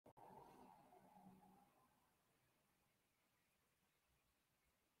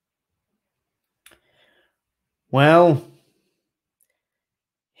Well,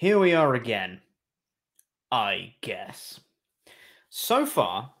 here we are again, I guess. So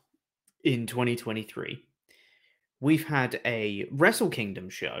far in 2023, we've had a Wrestle Kingdom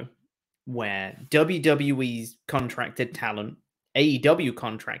show where WWE's contracted talent, AEW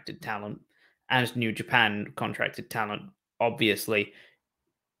contracted talent, and New Japan contracted talent, obviously,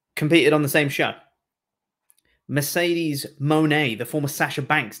 competed on the same show. Mercedes Moné, the former Sasha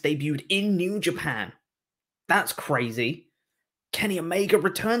Banks, debuted in New Japan. That's crazy. Kenny Omega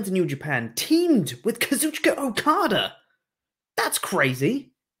returned to New Japan, teamed with Kazuchika Okada. That's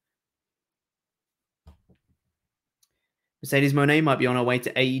crazy. Mercedes Moné might be on her way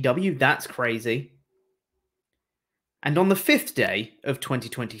to AEW. That's crazy. And on the 5th day of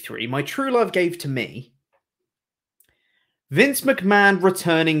 2023, my true love gave to me Vince McMahon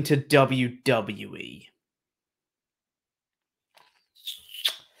returning to WWE.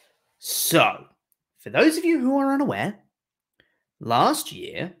 So, for those of you who are unaware, last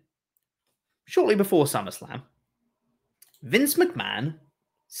year, shortly before SummerSlam, Vince McMahon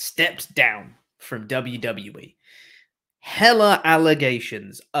stepped down from WWE. Hella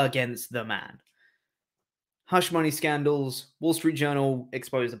allegations against the man. Hush money scandals. Wall Street Journal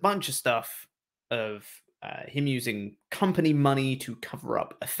exposed a bunch of stuff of him using company money to cover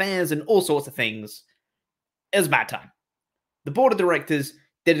up affairs and all sorts of things. It was a bad time. The board of directors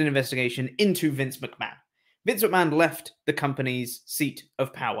did an investigation into Vince McMahon. Vince McMahon left the company's seat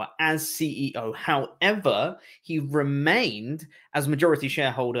of power as CEO. However, he remained as majority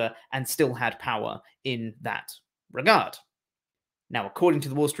shareholder and still had power in that regard. Now, according to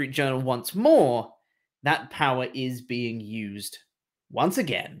the Wall Street Journal once more, that power is being used once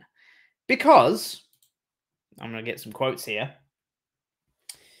again because, I'm going to get some quotes here.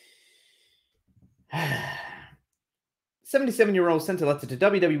 77-year-old sent a letter to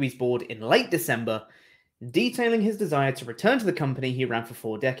WWE's board in late December detailing his desire to return to the company he ran for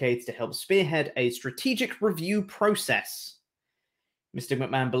 4 decades to help spearhead a strategic review process. Mr.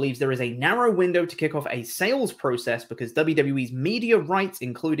 McMahon believes there is a narrow window to kick off a sales process because WWE's media rights,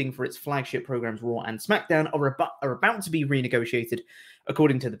 including for its flagship programs Raw and SmackDown, are about to be renegotiated,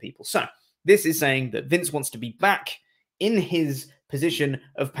 according to the people. So, this is saying that Vince wants to be back in his position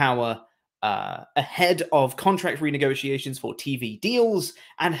of power ahead of contract renegotiations for TV deals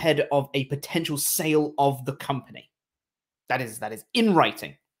and ahead of a potential sale of the company. That is in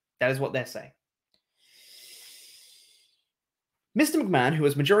writing. That is what they're saying. Mr. McMahon, who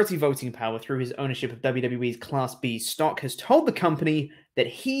has majority voting power through his ownership of WWE's Class B stock, has told the company that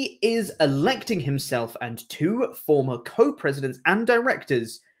he is electing himself and 2 former co-presidents and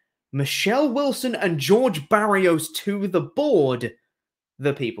directors, Michelle Wilson and George Barrios, to the board,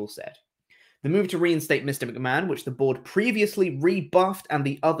 the people said. The move to reinstate Mr. McMahon, which the board previously rebuffed, and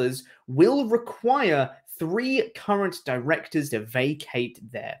the others, will require 3 current directors to vacate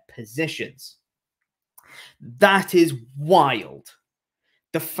their positions. That is wild.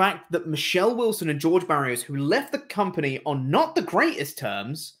 The fact that Michelle Wilson and George Barrios, who left the company on not the greatest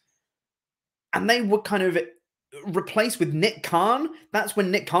terms, and they were kind of replaced with Nick Khan. That's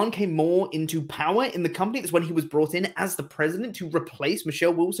when Nick Khan came more into power in the company. That's when he was brought in as the president to replace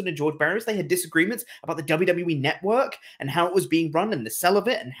Michelle Wilson and George Barrios. They had disagreements about the WWE network and how it was being run and the sell of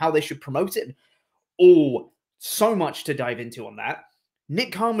it and how they should promote it. Oh, so much to dive into on that.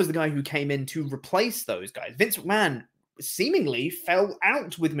 Nick Khan was the guy who came in to replace those guys. Vince McMahon seemingly fell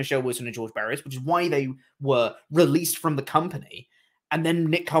out with Michelle Wilson and George Barrios, which is why they were released from the company. And then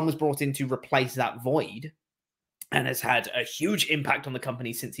Nick Khan was brought in to replace that void and has had a huge impact on the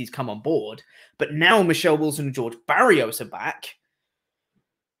company since he's come on board. But now Michelle Wilson and George Barrios are back.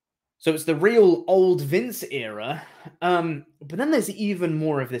 So it's the real old Vince era. But then there's even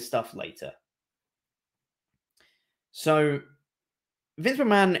more of this stuff later. So Vince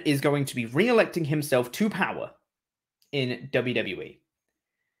McMahon is going to be re-electing himself to power in WWE.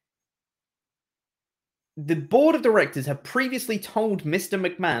 The board of directors have previously told Mr.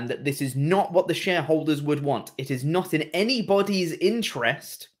 McMahon that this is not what the shareholders would want. It is not in anybody's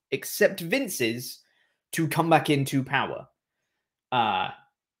interest, except Vince's, to come back into power.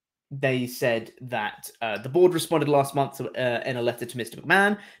 They said that the board responded last month in a letter to Mr.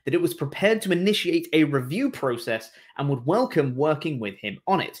 McMahon that it was prepared to initiate a review process and would welcome working with him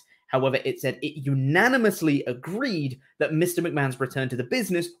on it. However, it said it unanimously agreed that Mr. McMahon's return to the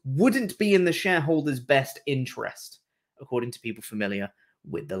business wouldn't be in the shareholders' best interest, according to people familiar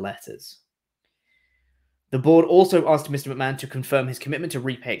with the letters. The board also asked Mr. McMahon to confirm his commitment to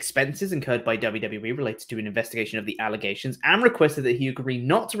repay expenses incurred by WWE related to an investigation of the allegations and requested that he agree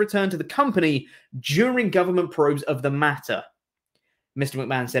not to return to the company during government probes of the matter. Mr.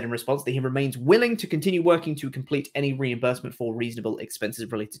 McMahon said in response that he remains willing to continue working to complete any reimbursement for reasonable expenses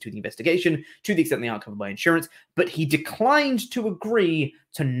related to the investigation to the extent they aren't covered by insurance, but he declined to agree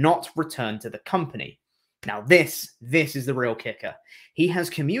to not return to the company. Now, this is the real kicker. He has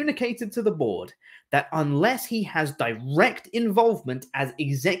communicated to the board that unless he has direct involvement as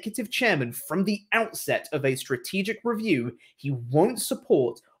executive chairman from the outset of a strategic review, he won't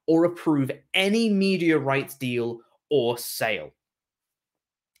support or approve any media rights deal or sale.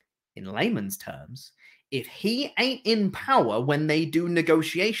 In layman's terms, if he ain't in power when they do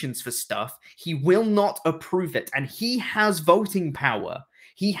negotiations for stuff, he will not approve it. And he has voting power.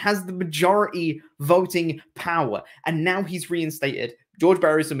 He has the majority voting power. And now he's reinstated George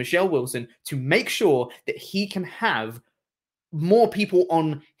Barris and Michelle Wilson to make sure that he can have more people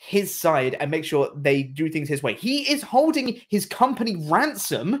on his side and make sure they do things his way. He is holding his company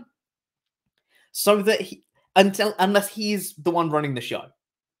ransom so that unless he's the one running the show.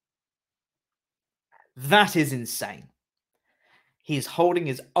 That is insane. He's holding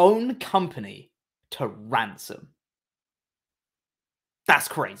his own company to ransom. That's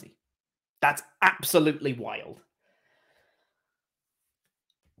crazy. That's absolutely wild.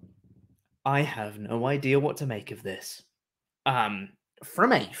 I have no idea what to make of this.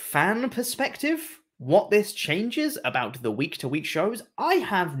 From a fan perspective, what this changes about the week-to-week shows, I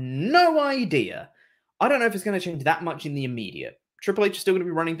have no idea. I don't know if it's going to change that much in the immediate. Triple H is still going to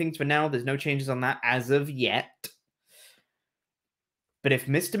be running things for now. There's no changes on that as of yet. But if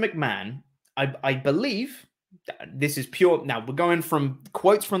Mr. McMahon, I believe, this is pure, now we're going from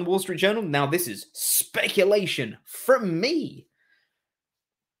quotes from the Wall Street Journal, now this is speculation from me.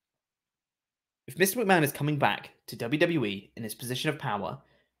 If Mr. McMahon is coming back to WWE in his position of power,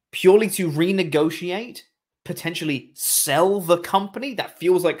 purely to renegotiate, potentially sell the company, that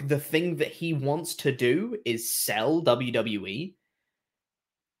feels like the thing that he wants to do is sell WWE.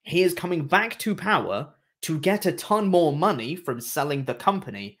 He is coming back to power to get a ton more money from selling the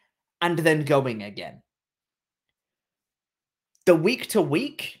company and then going again. The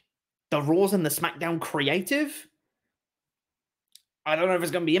week-to-week, the Raws and the SmackDown creative, I don't know if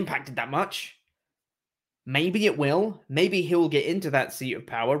it's going to be impacted that much. Maybe it will. Maybe he'll get into that seat of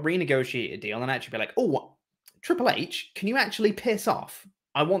power, renegotiate a deal, and actually be like, oh, Triple H, can you actually piss off?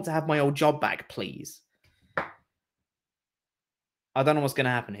 I want to have my old job back, please. I don't know what's going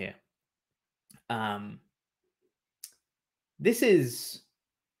to happen here. This is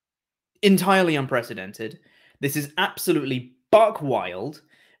entirely unprecedented. This is absolutely buck wild.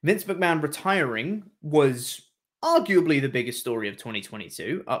 Vince McMahon retiring was arguably the biggest story of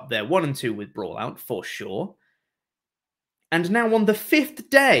 2022, up there 1 and 2 with Brawlout, for sure. And now on the 5th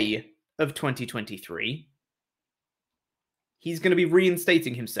day of 2023, he's going to be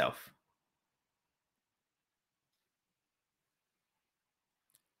reinstating himself.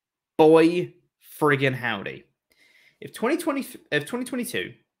 Boy friggin' howdy. If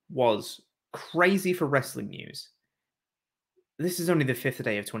 2022 was crazy for wrestling news, this is only the 5th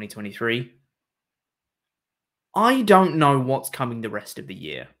day of 2023. I don't know what's coming the rest of the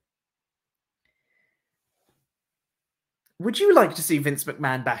year. Would you like to see Vince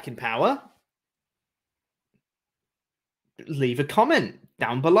McMahon back in power? Leave a comment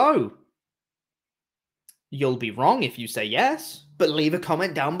down below. You'll be wrong if you say yes, but leave a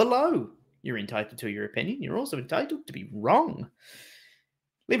comment down below. You're entitled to your opinion. You're also entitled to be wrong.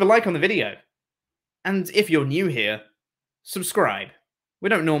 Leave a like on the video. And if you're new here, subscribe. We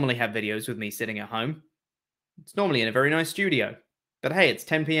don't normally have videos with me sitting at home. It's normally in a very nice studio. But hey, it's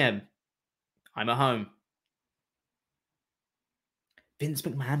 10 p.m. I'm at home. Vince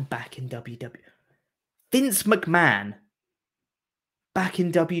McMahon back in WWE. Vince McMahon back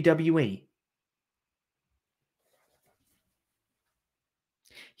in WWE.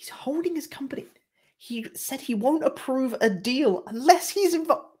 He's holding his company. He said he won't approve a deal unless he's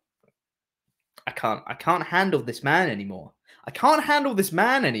involved. I can't handle this man anymore. I can't handle this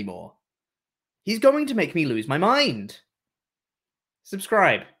man anymore. He's going to make me lose my mind.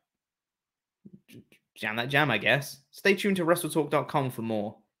 Subscribe. Jam that jam, I guess. Stay tuned to WrestleTalk.com for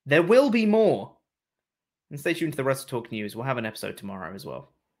more. There will be more. And stay tuned to the WrestleTalk news. We'll have an episode tomorrow as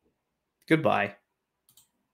well. Goodbye.